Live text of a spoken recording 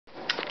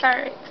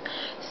Alright,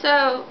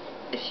 so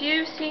if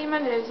you've seen my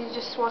videos, you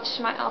just watched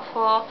my e.l.f.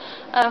 haul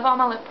of all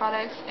my lip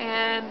products,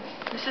 and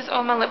this is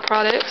all my lip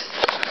products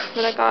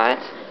that I got.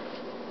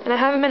 And I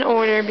have them in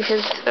order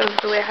because of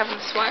the way I have them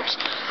swatched.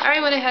 I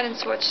already went ahead and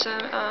swatched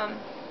them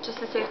just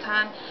to save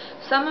time.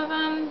 Some of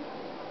them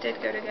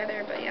did go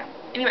together, but yeah.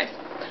 Anyways,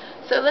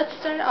 so let's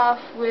start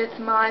off with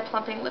my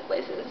plumping lip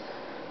glazes.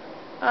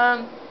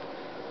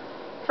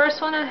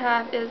 First one I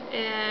have is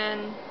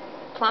in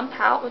Plum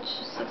Pout, which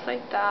just looks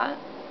like that.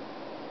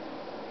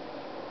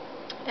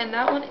 And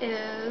that one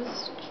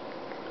is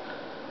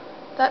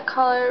that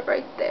color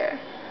right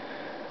there.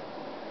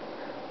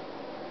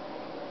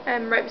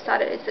 And right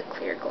beside it is the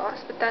clear gloss,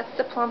 but that's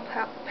the Plum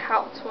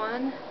Pout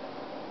one.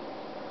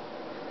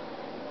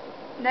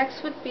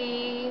 Next would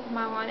be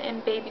my one in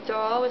Baby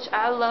Doll, which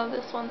I love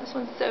this one. This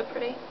one's so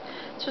pretty.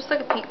 It's just like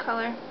a pink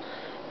color.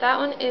 That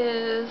one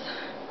is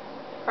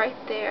right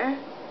there.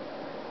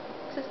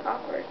 This is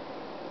awkward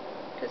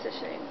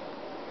positioning.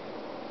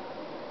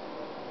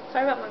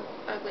 Sorry about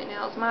my ugly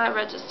nails. My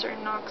register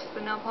knocks the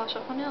nail polish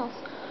off my nails.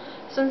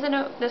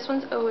 This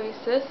one's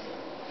Oasis,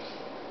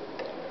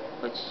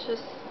 which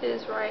just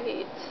is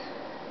right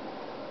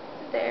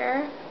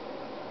there.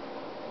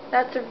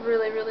 That's a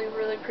really, really,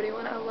 really pretty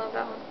one. I love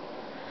that one.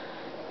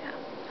 Yeah.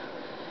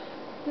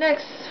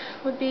 Next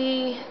would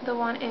be the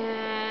one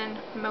in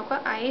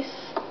Mocha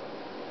Ice,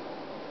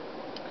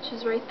 which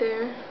is right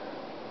there.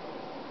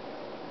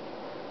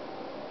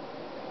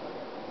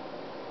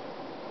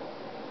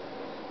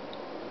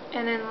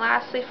 And then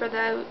lastly, for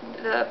the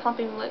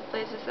plumping lip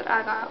glazes that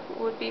I got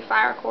would be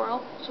Fire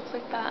Coral, which looks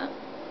like that.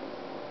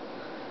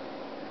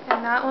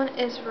 And that one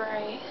is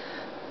right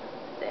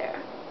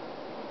there.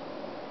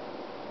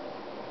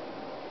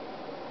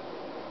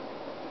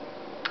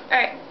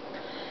 Alright,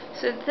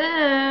 so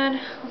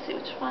then, let's see,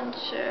 which one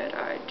should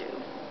I do?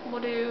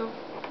 We'll do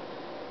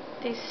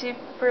the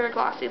Super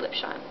Glossy Lip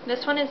Shine.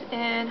 This one is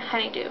in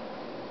Honeydew,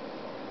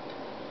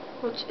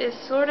 which is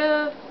sort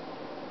of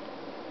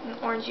an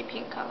orangey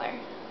pink color.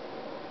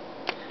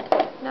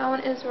 That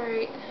one is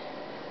right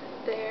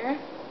there.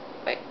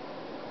 Wait.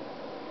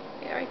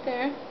 Yeah, right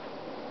there.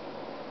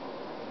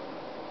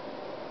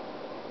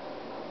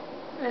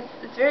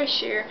 It's very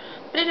sheer,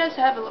 but it does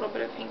have a little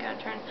bit of pink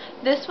undertone.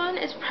 This one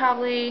is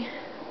probably,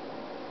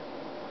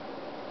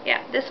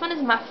 yeah, this one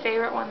is my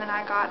favorite one that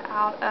I got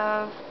out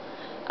of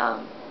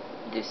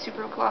the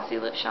Super Glossy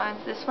Lip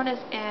Shines. This one is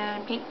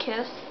in Pink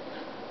Kiss.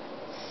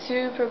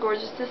 Super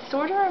gorgeous. This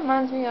sort of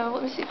reminds me of,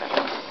 let me see if I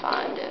can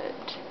find it.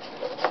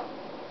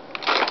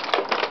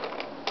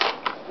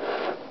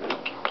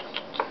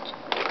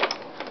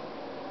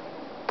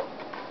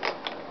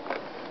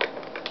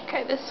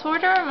 Okay, this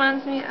sort of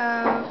reminds me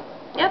of,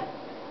 yep,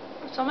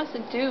 it's almost a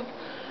dupe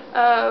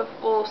of,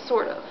 well,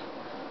 sort of,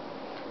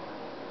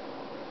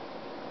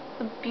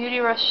 the Beauty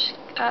Rush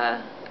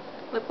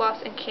lip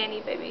gloss in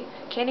Candy Baby.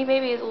 Candy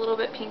Baby is a little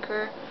bit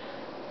pinker.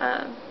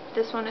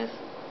 This one is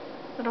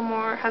a little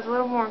more, has a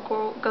little more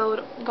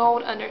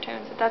gold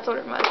undertones. That's what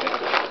it reminds me of.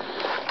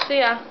 So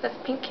yeah, that's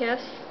Pink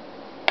Kiss.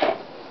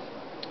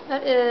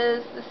 That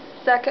is the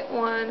second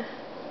one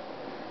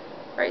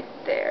right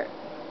there.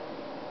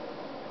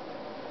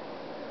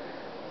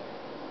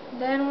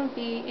 Then would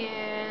be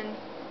in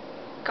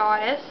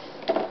Goddess,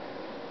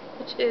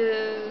 which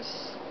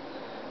is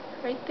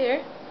right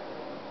there.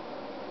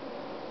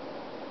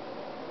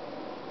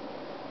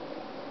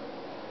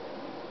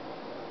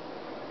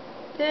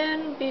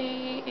 Then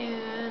be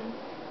in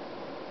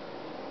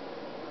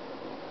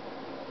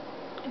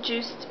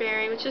Juiced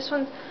Berry, which this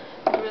one's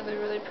really,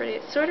 really pretty.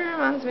 It sort of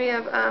reminds me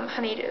of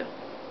Honeydew.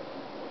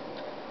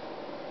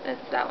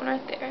 It's that one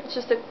right there. It's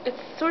just it's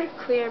sort of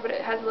clear, but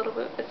it has a little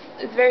bit.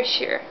 It's very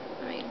sheer,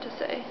 I mean to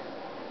say.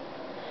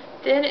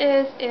 Then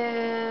is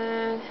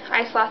in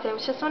Ice Latte,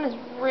 which this one is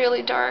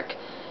really dark.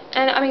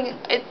 And I mean,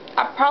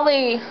 I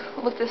probably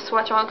looked this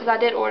swatch on because I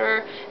did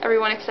order every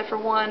one except for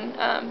one.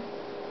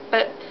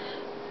 But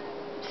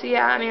so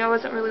yeah, I mean, I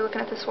wasn't really looking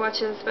at the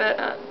swatches, but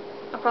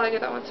I'll probably give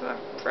that one to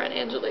my friend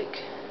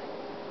Angelique.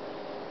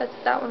 That's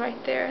that one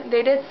right there.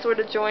 They did sort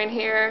of join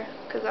here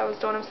because I was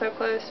doing them so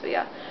close, but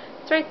yeah,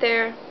 it's right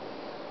there.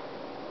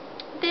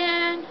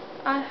 Then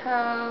I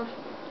have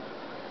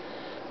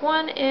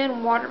one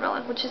in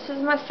Watermelon, which this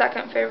is my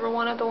second favorite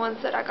one of the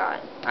ones that I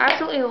got. I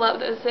absolutely love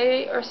those.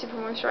 They are super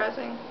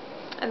moisturizing.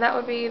 And that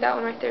would be that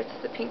one right there.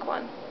 It's the pink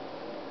one.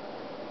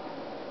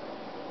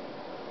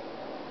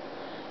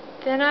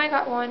 Then I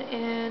got one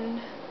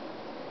in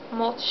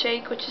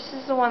Milkshake, which this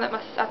is the one that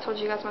I told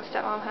you guys my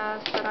stepmom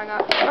has, that I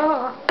got.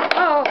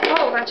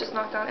 Oh, that just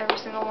knocked down every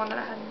single one that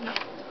I had.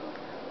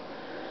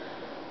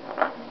 Hold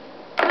on.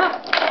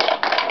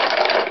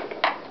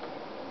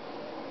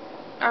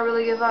 I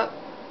really give up.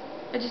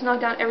 I just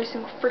knocked down every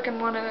single freaking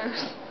one of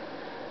those.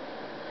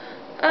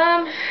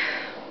 I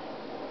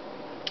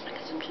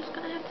guess I'm just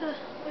gonna have to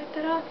wipe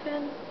that off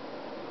and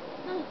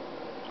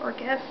or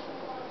guess.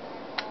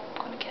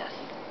 I'm gonna guess.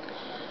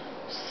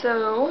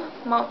 So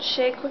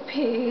Milkshake would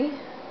be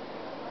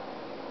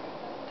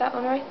that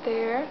one right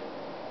there,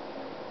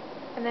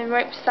 and then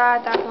right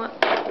beside that one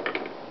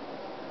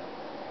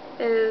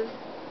is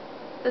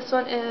this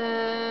one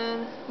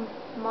in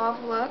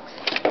Mauve Luxe.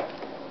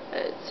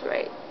 It's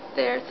right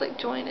there. It's like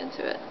joined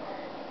into it.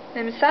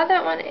 And beside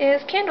that one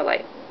is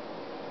Candlelight,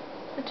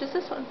 which is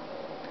this one.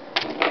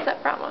 It's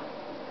that brown one.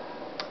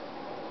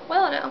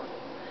 Well, now,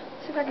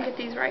 let's see if I can get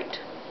these right.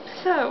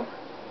 So,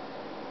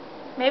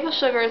 Maple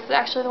Sugar is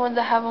actually the ones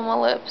I have on my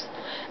lips.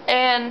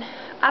 And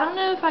I don't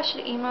know if I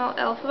should email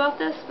e.l.f. about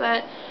this,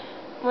 but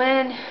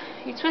when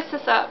you twist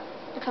this up,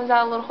 it comes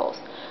out of little holes.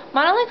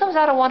 Mine only comes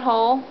out of one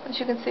hole, as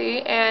you can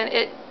see, and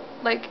it,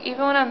 like,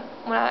 even when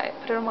I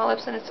put it on my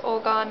lips and it's all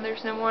gone,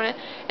 there's no more in it,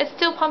 it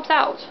still pumps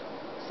out.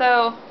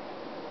 So,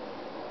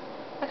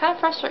 that kind of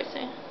frustrates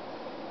me.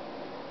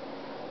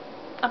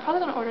 I'm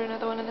probably going to order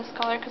another one in this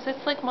color, because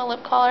it's like my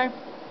lip color.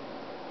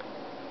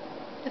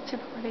 It's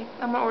super pretty.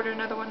 I'm going to order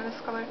another one in this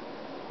color.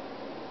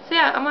 So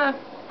yeah, I'm going to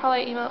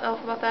probably email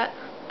e.l.f. about that.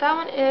 That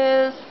one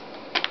is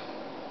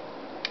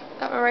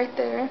that one right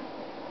there.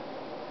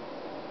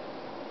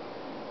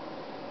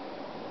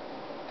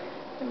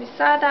 And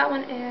beside that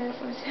one is,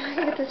 let me see if I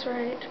can get this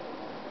right.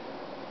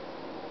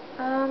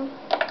 I'm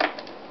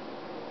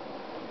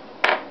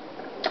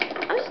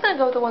just going to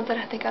go with the ones that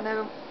I think I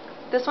know.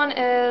 This one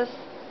is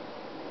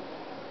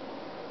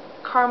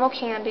Caramel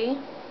Candy.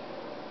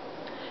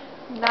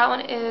 And that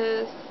one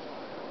is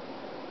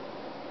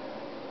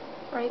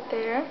right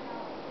there.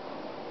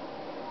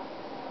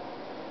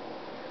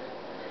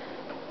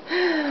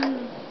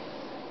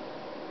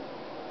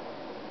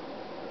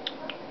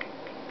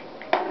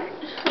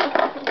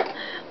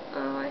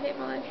 Oh, I hate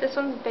my life. This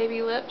one's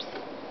Baby Lips,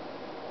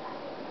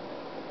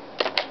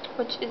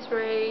 which is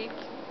right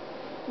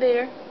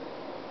there.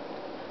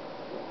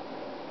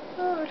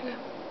 Oh, where'd it go?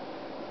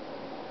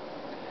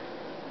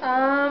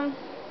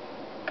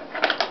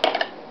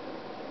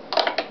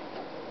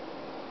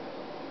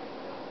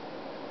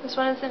 This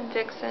one is in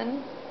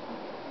Vixen,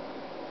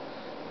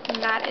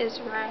 and that is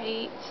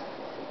right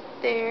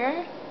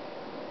there.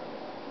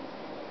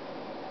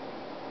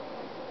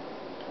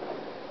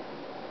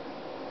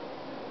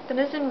 Then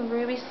it's in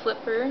Ruby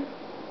Slipper,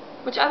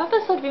 which I thought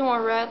this would be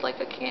more red, like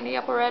a candy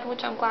apple red,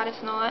 which I'm glad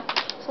it's not.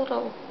 I was a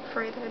little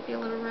afraid that it'd be a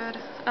little red.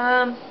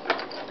 I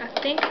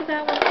think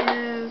that one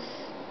is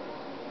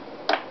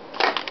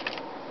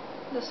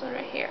this one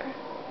right here.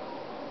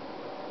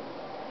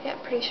 Yeah,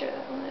 pretty sure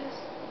that one is.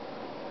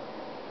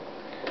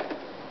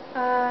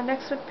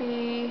 Next would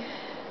be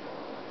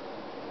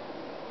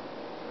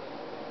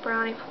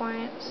Brownie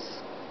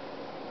Points.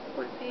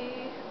 Would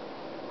be,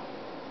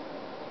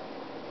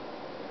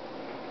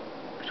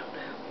 I don't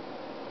know.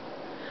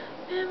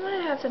 Man, why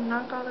did I have to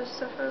knock all this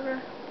stuff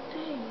over?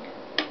 Dang.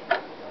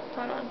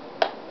 Hold on.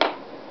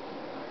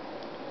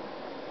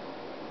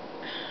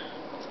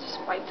 Let's just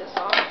wipe this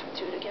off and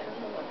do it again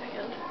on one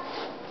hand.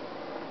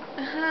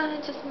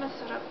 I just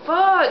messed it up.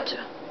 Fudge!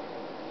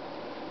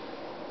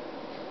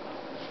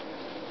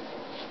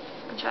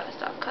 I'm trying to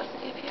stop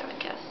cussing if you haven't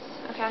guessed.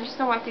 Okay, I'm just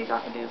going to wipe these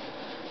off and do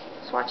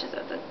swatches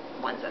of the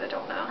ones that I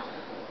don't know.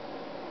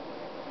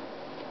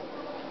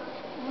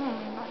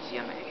 That's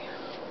yummy.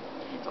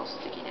 It's all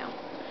sticky now.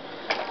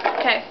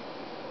 Okay.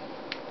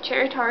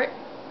 Cherry Tart.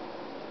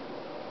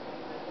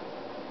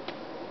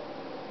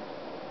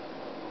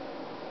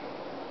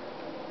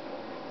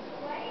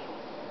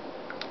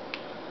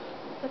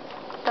 What's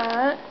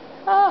that?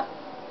 Ah!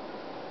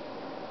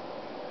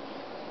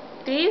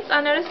 These,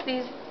 I noticed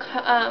these,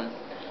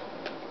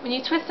 when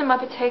you twist them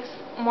up, it takes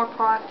more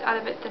product out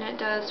of it than it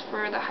does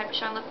for the Hyper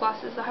Shine lip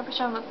glosses. The Hyper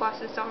Shine lip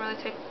glosses don't really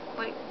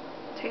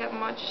take up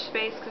much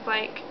space, because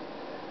like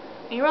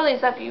when you roll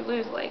these up, you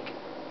lose like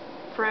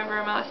forever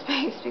amount of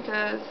space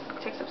because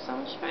it takes up so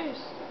much space.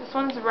 This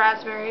one's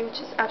Raspberry, which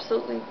is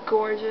absolutely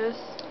gorgeous.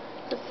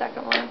 The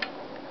second one,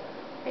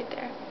 right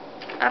there,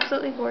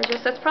 absolutely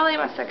gorgeous. That's probably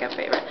my second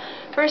favorite.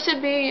 First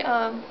would be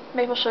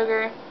Maple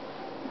Sugar,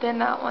 then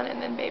that one,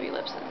 and then Baby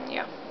Lips, and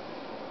yeah.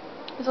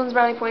 This one's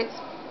Brownie Points.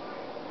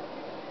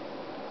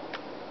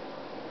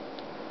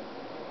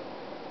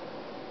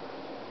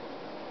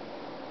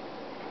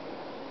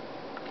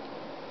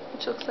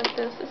 Which looks like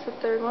this. It's the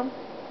third one.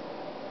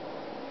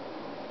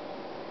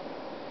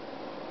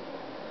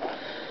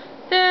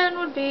 Then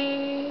would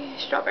be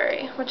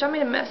Strawberry, which I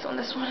made a mess on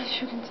this one,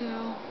 as you can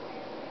tell.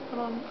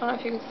 Hold on, I don't know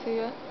if you can see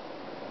it.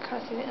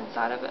 Kind of see the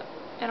inside of it,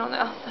 and on the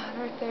outside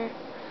right there.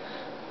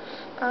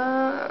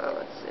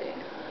 Let's see.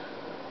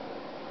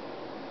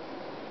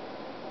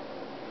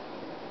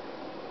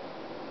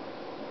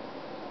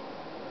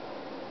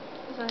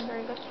 This is a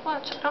very good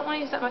swatch. I don't want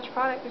to use that much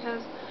product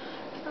because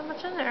there's not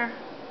much in there.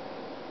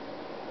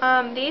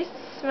 These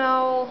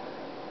smell.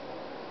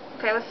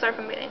 Okay, let's start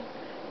from the beginning.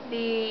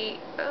 The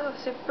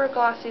super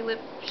glossy lip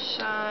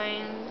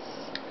shines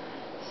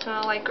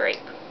smell like grape.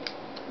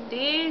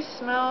 These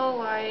smell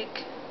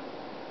like,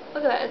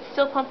 look at that, it's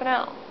still pumping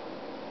out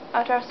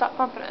after I stop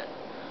pumping it.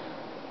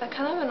 That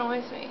kind of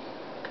annoys me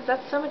because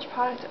that's so much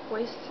product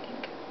wasting.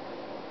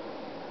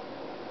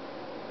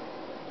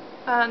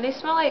 These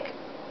smell like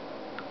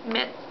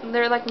mint.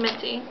 They're like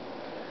minty.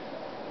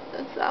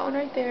 That's that one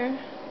right there.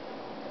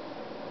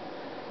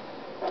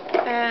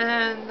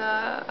 And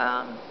the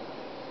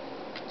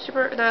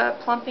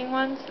plumping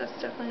ones, that's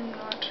definitely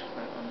not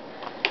that one.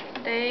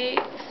 They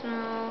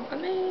smell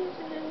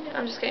amazing.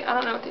 I'm just kidding. I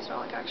don't know what these smell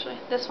like actually.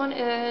 This one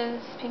is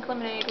Pink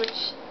Lemonade, which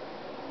is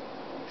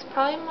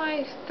probably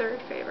my third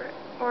favorite,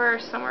 or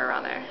somewhere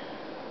around there.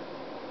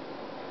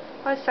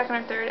 Probably second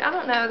or third. I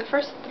don't know. The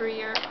first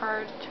three are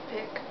hard to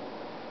pick.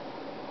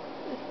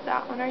 Is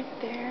that one right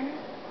there.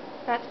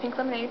 That's Pink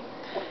Lemonade.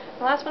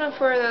 The last one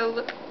for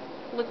the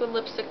liquid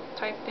lipstick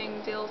type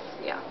thing deals,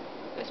 yeah,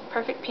 it's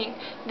Perfect Pink.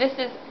 This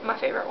is my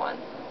favorite one.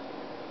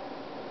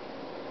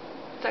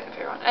 Second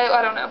favorite one.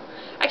 I don't know.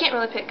 I can't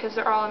really pick because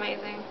they're all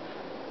amazing.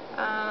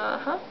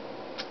 All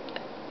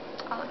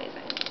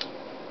amazing.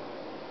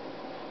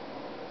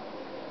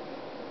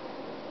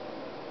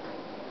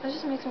 It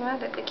just makes me mad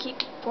that they keep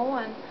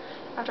going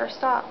after I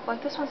stop.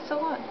 Like, this one's still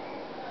on.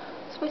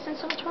 It's wasting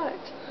so much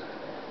product.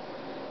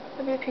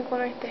 Maybe the pink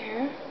one right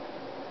there.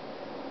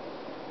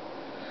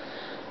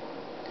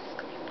 This is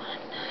gonna be fun.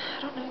 I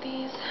don't know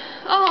these.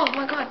 Oh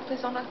my god,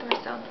 please don't knock the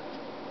rest down.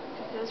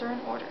 Okay, those are in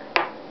order.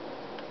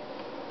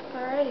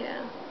 Alrighty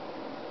then.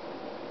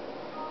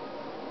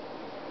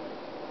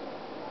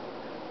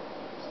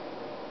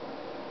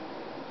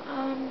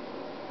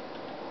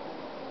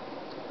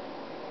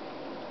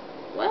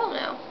 Well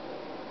now.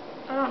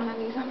 I don't have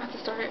these. I'm about to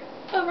start it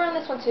over on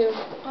this one too.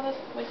 Oh, that's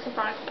wasting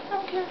product. I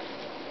don't care.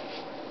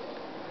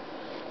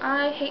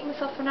 I hate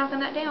myself for knocking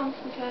that down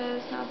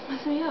because now it's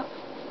messing me up.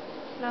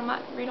 But I'm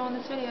not redoing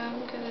this video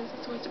because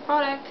it's a waste of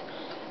product.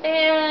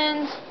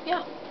 And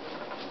yeah.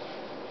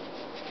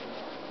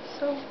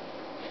 So,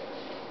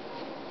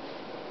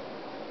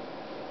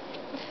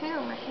 ew,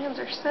 my hands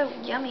are so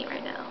yummy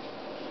right now.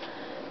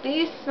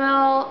 These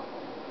smell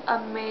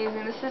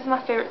amazing. This is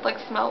my favorite, like,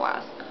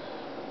 smell-wise.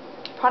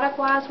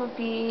 Product-wise would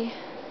be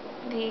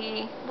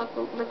the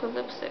liquid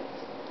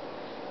lipsticks.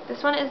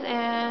 This one is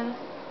in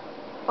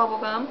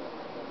bubblegum.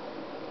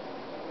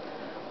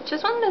 Which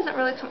this one doesn't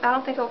really come, I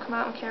don't think it will come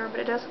out on camera, but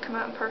it does come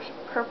out in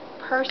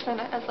person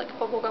as like a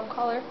bubblegum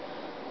color.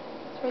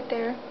 It's right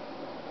there.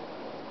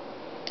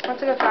 I have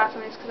to go fast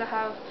on these because I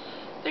have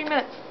 3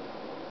 minutes.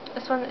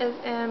 This one is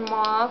in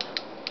mauve.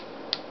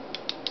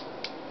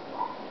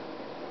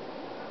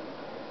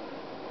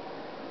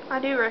 I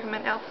do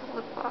recommend e.l.f.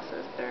 lip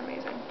glosses. They're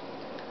amazing.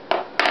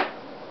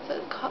 So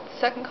the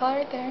second color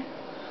right there.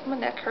 My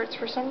neck hurts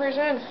for some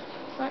reason.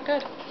 It's not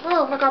good.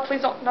 Oh my god,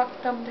 please don't knock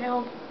them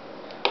down.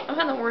 I'm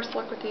having the worst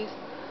luck with these.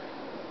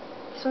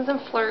 This one's in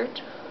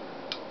Flirt,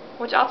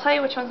 which I'll tell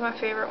you which one's my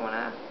favorite when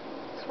I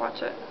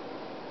swatch it.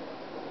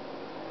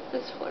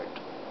 This Flirt.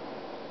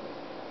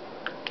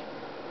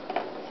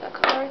 It's that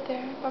color right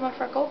there by my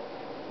freckle.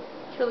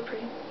 It's really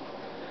pretty.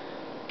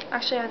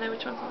 Actually, I know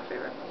which one's my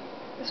favorite.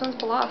 This one's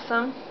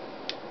Blossom.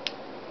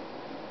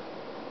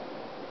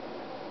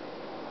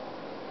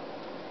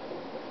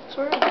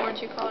 Sort of an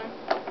orangey color.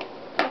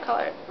 That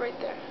color right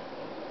there.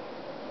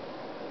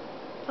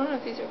 I don't know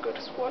if these are good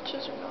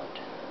swatches or not.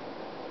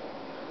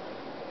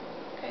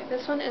 Okay,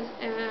 this one is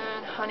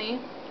in Honey.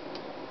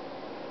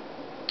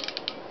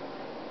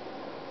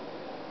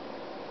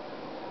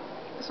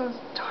 This one's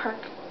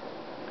dark.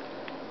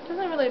 It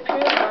doesn't really appear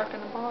dark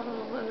in the bottom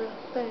of the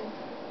thing.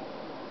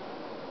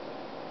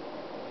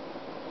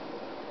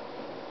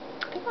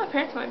 I think my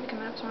parents might be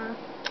coming up tomorrow.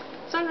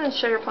 This one's in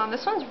Sugar Plum.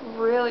 This one's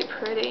really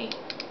pretty.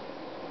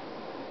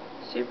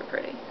 Super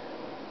pretty.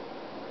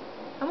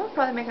 I'm gonna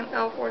probably make an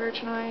e.l.f. order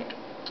tonight.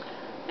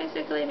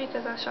 Basically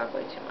because I shop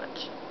way too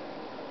much.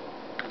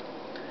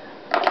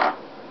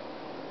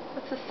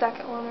 What's the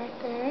second one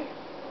right there?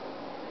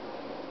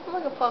 It's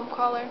like a plum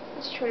collar.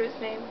 It's true to its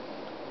name.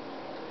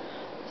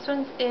 This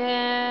one's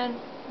in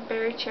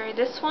Berry Cherry.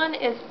 This one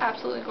is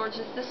absolutely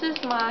gorgeous. This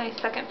is my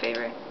second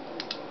favorite.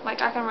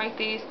 Like, I can rate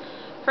these.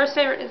 First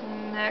favorite is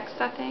Next,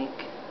 I think.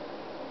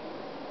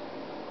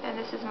 And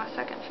this is my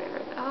second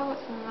favorite. Oh,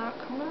 it's not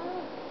coming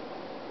up.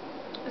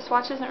 The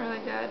swatch isn't really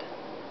good.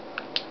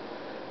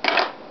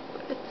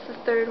 But it's the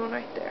third one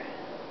right there.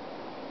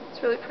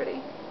 It's really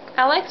pretty.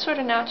 I like sort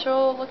of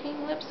natural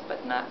looking lips,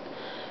 but not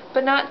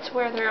to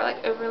where they're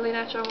like overly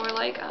natural, more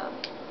like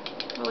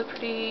really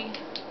pretty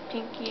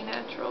pinky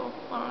natural.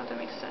 I don't know if that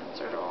makes sense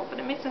at all, but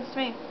it makes sense to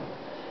me.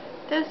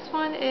 This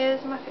one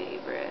is my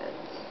favorite.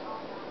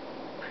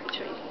 Pretty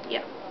sure.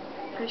 Yeah,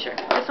 pretty sure.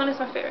 This one is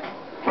my favorite.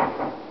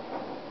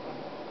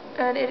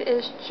 And it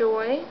is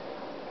Joy.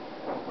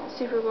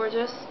 Super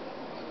gorgeous.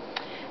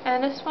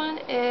 And this one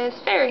is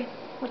Fairy,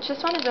 which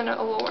this one is in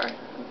Allure.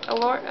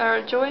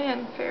 Or Joy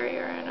and Fairy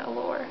are in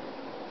Allure.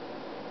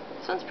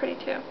 This one's pretty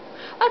too. A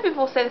lot of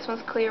people say this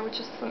one's clear, which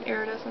is some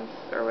iridescence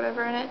or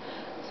whatever in it.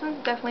 This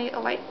one's definitely a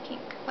light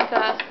pink, like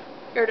a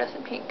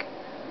iridescent pink.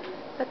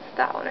 That's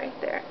that one right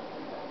there.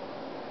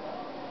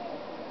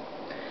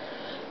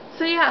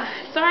 So yeah,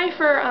 sorry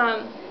for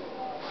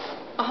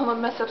all the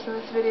mess ups in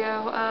this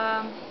video.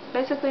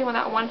 Basically, when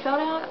that one fell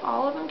down,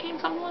 all of them came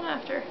someone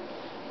after.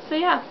 So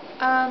yeah,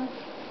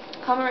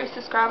 comment, rate,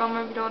 subscribe. I'm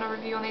going to be doing a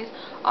review on these.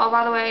 Oh,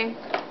 by the way,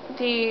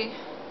 the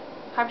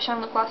Hyper Shine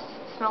lip gloss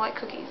smell like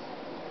cookies.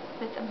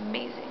 It's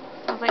amazing.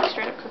 smells like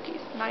straight up cookies.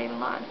 I'm not even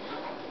lying.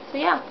 So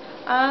yeah,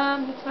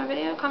 that's my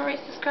video. Comment, rate,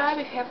 subscribe.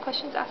 If you have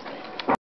questions, ask me.